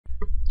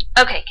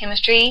Okay,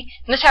 chemistry,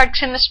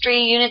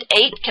 mshowardchemistry, Unit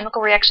 8,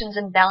 Chemical Reactions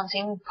and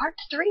Balancing, Part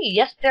 3.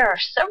 Yes, there are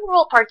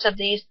several parts of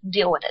these.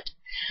 Deal with it.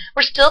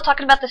 We're still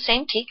talking about the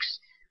same teaks.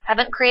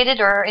 Haven't created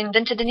or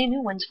invented any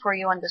new ones for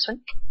you on this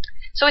one.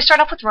 So we start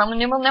off with Roman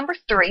numeral number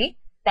 3,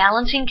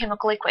 balancing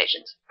chemical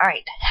equations. All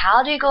right,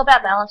 how do you go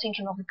about balancing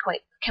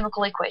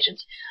chemical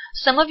equations?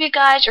 Some of you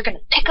guys are going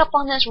to pick up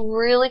on this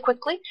really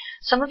quickly.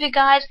 Some of you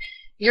guys,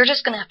 you're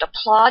just going to have to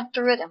plod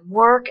through it and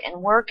work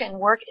and work and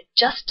work. It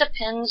just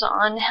depends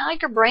on how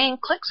your brain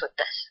clicks with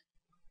this.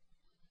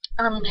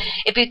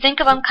 If you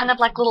think of them kind of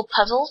like little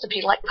puzzles, if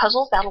you like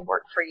puzzles, that'll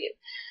work for you.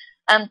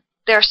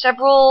 There are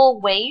several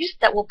ways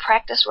that we'll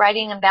practice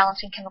writing and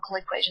balancing chemical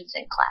equations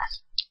in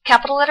class.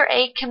 Capital letter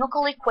A,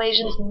 chemical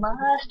equations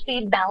must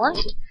be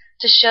balanced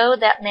to show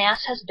that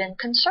mass has been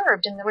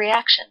conserved in the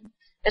reaction.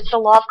 It's the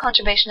law of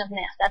conservation of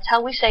mass. That's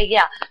how we say,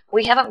 yeah,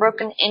 we haven't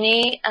broken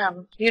any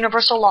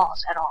universal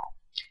laws at all.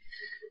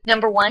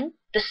 Number 1,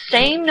 the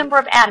same number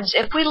of atoms.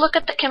 If we look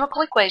at the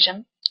chemical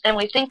equation and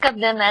we think of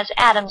them as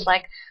atoms,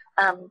 like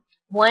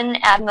 1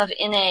 atom of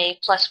Na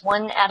plus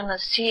 1 atom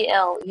of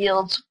Cl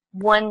yields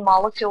 1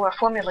 molecule or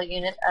formula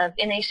unit of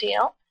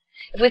NaCl.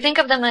 If we think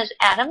of them as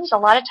atoms, a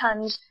lot of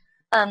times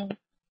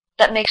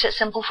that makes it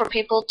simple for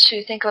people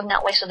to think of them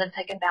that way so that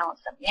they can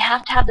balance them. You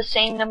have to have the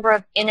same number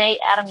of Na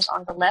atoms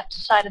on the left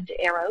side of the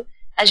arrow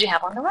as you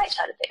have on the right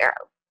side of the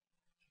arrow.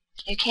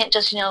 You can't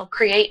just,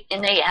 create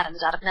Na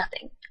atoms out of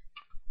nothing.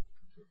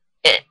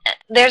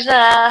 There's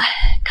a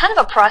kind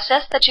of a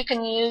process that you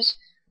can use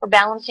for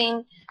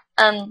balancing,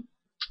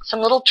 some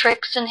little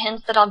tricks and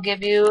hints that I'll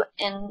give you,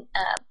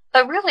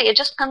 but really it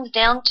just comes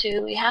down to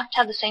you have to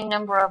have the same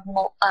number of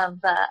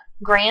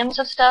grams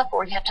of stuff,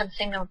 or you have to have the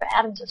same number of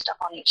atoms of stuff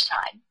on each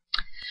side.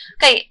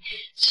 Okay,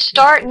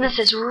 and this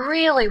is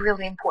really,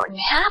 really important.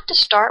 You have to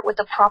start with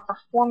the proper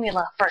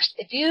formula first.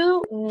 If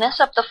you mess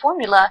up the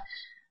formula,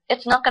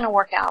 it's not going to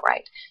work out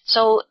right.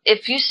 So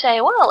if you say,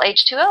 well,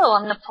 H2O,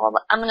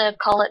 I'm going to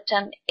call it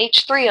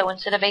H3O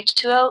instead of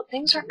H2O,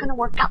 things aren't going to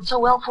work out so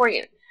well for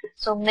you.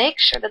 So make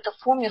sure that the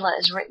formula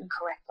is written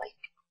correctly.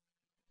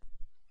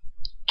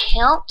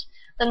 Count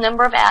the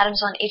number of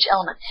atoms on each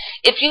element.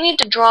 If you need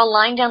to draw a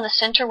line down the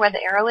center where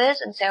the arrow is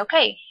and say,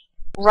 okay,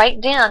 write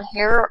down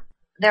here,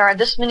 there are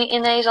this many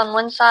NAs on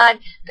one side,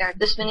 there are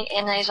this many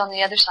NAs on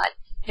the other side.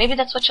 Maybe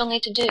that's what you'll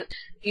need to do.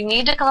 You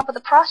need to come up with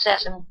a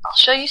process, and I'll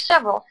show you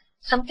several,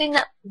 something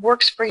that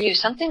works for you,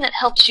 something that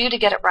helps you to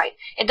get it right.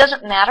 It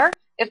doesn't matter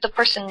if the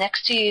person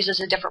next to you uses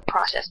a different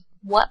process.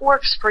 What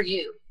works for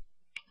you?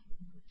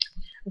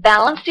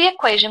 Balance the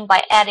equation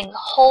by adding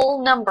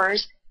whole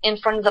numbers in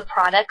front of the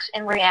products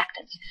and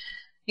reactants.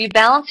 You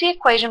balance the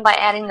equation by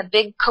adding the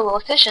big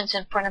coefficients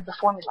in front of the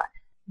formula.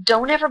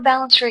 Don't ever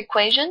balance your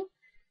equation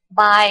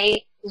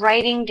by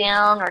writing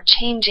down or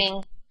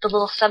changing the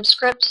little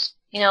subscripts.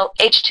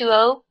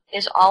 H2O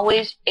is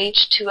always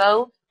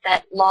H2O,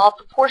 that law of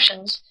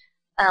proportions,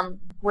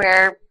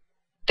 where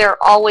there are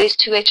always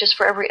 2 H's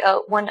for every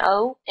 1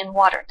 O in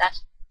water.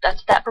 That's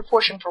that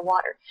proportion for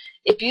water.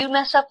 If you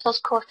mess up those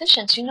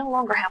coefficients, you no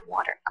longer have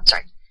water.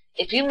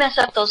 If you mess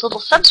up those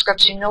little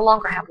subscripts, you no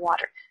longer have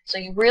water. So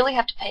you really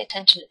have to pay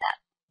attention to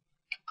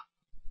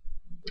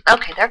that.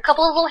 Okay, there are a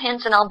couple of little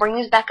hints, and I'll bring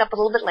these back up a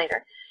little bit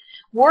later.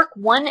 Work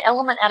one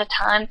element at a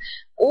time,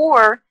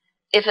 or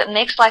if it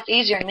makes life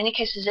easier, in many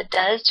cases it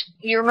does.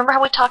 You remember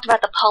how we talked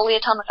about the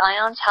polyatomic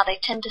ions, how they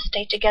tend to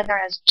stay together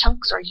as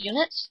chunks or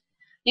units?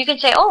 You can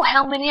say, oh,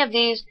 how many of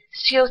these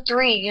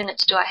CO3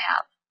 units do I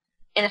have?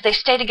 And if they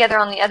stay together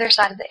on the other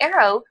side of the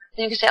arrow,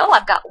 then you can say, oh,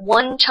 I've got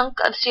 1 chunk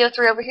of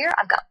CO3 over here,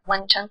 I've got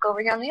 1 chunk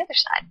over here on the other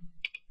side.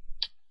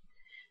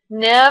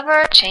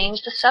 Never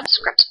change the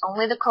subscripts,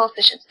 only the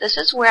coefficients. This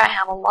is where I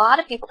have a lot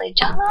of people, they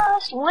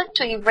just want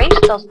to erase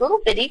those little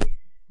bitty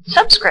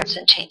subscripts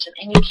and change them.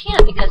 And you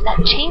can't, because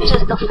that changes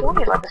the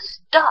formula, the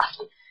stuff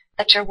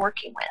that you're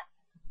working with.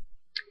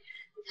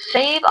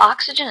 Save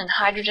oxygen and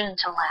hydrogen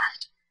until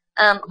last.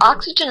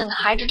 Oxygen and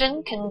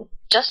hydrogen can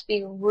just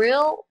be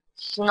real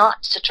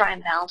snots to try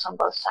and balance on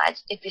both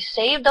sides. If you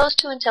save those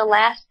two until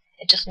last,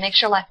 it just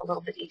makes your life a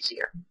little bit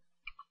easier.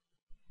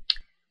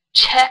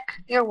 Check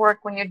your work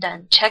when you're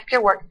done. Check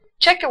your work.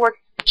 Check your work.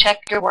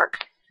 Check your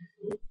work.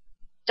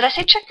 Did I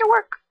say check your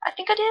work? I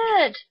think I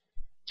did.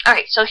 All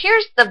right, so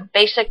here's the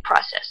basic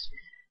process.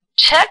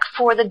 Check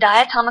for the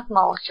diatomic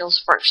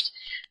molecules first.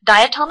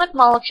 Diatomic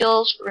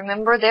molecules,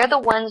 remember, they're the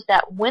ones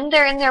that when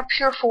they're in their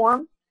pure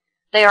form,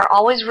 they are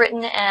always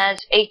written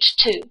as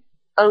H2,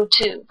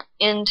 O2,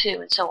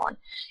 N2, and so on.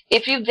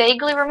 If you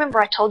vaguely remember,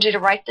 I told you to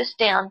write this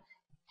down.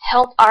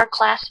 Help our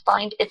class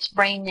find its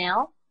brain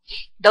now.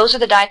 Those are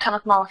the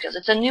diatomic molecules.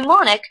 It's a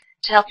mnemonic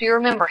to help you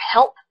remember.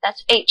 Help,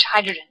 that's H,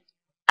 hydrogen.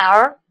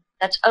 Our,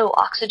 that's O,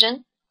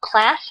 oxygen.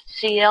 Class,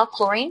 Cl,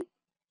 chlorine.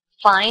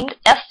 Find,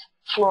 F,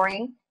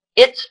 fluorine.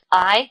 Its,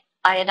 I,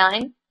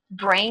 iodine.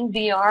 Brain,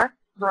 Br,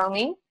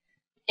 bromine.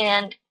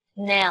 And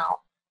now,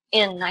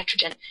 N,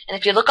 nitrogen. And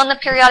if you look on the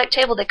periodic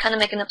table, they kind of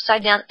make an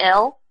upside down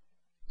L.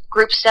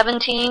 Group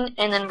 17,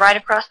 and then right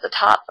across the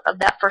top of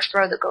that first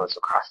row that goes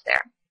across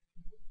there.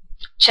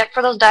 Check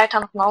for those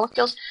diatomic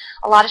molecules.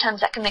 A lot of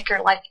times that can make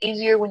your life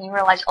easier when you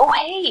realize, oh,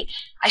 hey,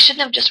 I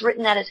shouldn't have just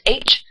written that as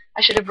H.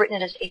 I should have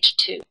written it as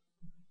H2.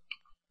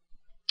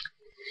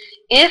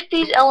 If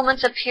these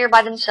elements appear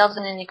by themselves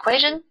in an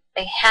equation,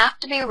 they have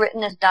to be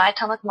written as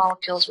diatomic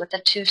molecules with a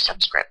 2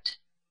 subscript.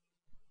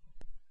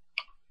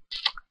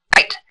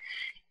 Right.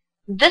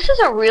 This is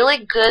a really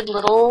good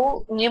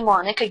little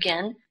mnemonic,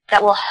 again,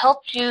 that will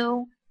help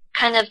you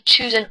kind of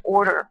choose an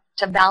order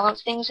to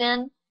balance things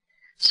in.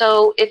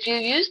 So if you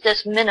use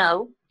this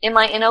MiNO,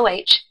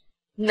 M-I-N-O-H,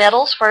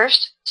 metals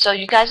first, so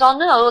you guys all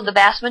know the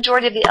vast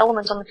majority of the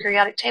elements on the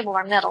periodic table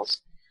are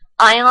metals.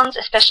 Ions,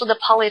 especially the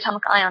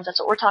polyatomic ions, that's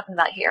what we're talking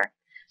about here.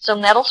 So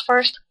metals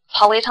first,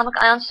 polyatomic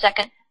ions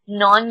second,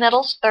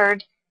 non-metals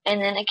third,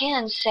 and then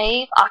again,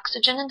 save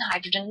oxygen and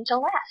hydrogen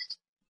until last.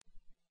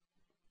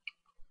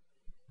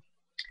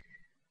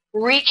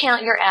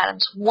 Recount your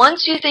atoms.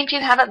 Once you think you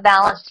have it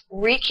balanced,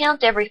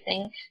 recount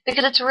everything,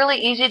 because it's really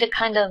easy to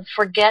kind of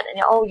forget,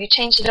 and, oh, you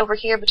changed it over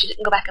here, but you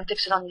didn't go back and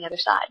fix it on the other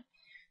side.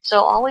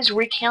 So always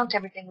recount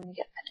everything when you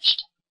get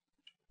finished.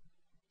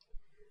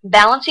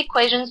 Balance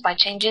equations by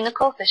changing the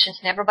coefficients,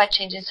 never by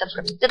changing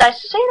subscripts. Did I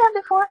say that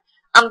before?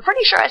 I'm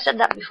pretty sure I said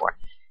that before.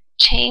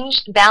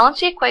 Balance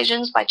the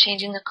equations by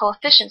changing the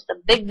coefficients,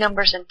 the big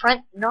numbers in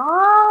front,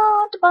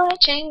 not by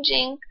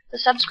changing the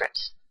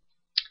subscripts.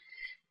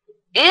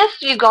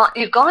 If you've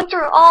gone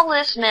through all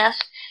this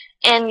mess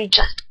and you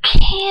just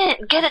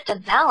can't get it to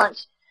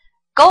balance,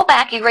 go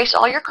back, erase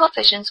all your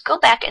coefficients, go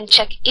back and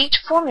check each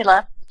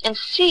formula and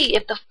see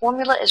if the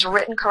formula is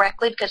written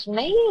correctly, because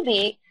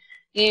maybe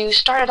you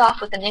started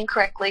off with an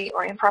incorrectly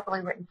or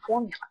improperly written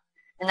formula,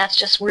 and that's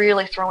just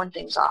really throwing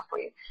things off for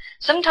you.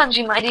 Sometimes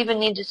you might even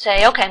need to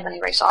say, okay, I'm going to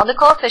erase all the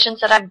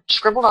coefficients that I've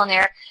scribbled on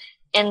there,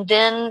 and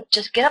then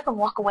just get up and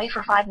walk away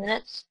for 5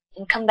 minutes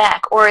and come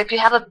back. Or if you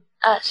have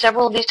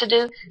several of these to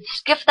do,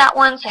 skip that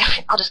one, say,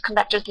 okay, I'll just come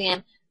back to the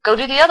end, go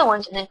do the other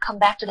ones, and then come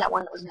back to that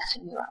one that was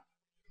messing you up.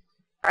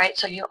 All right,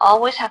 so you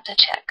always have to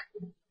check.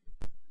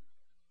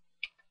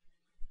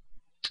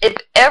 If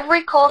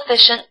every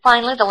coefficient,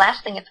 finally, the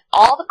last thing, if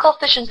all the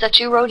coefficients that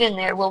you wrote in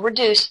there will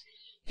reduce,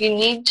 you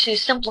need to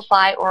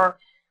simplify or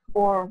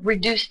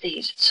reduce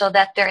these so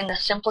that they're in the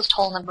simplest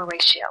whole number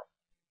ratio.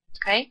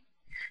 Okay?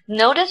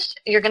 Notice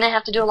you're going to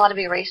have to do a lot of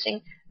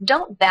erasing.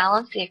 Don't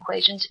balance the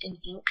equations in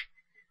ink.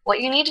 What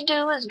you need to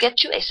do is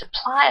get you a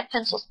supply of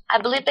pencils. I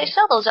believe they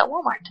sell those at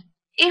Walmart.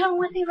 Even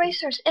with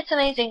erasers. It's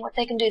amazing what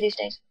they can do these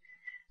days.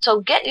 So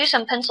get you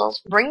some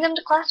pencils, bring them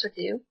to class with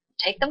you,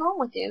 take them home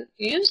with you,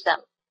 use them.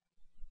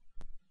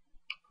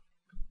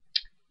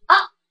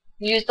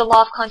 Use the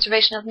law of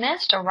conservation of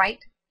mass to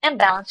write and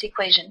balance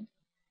equation.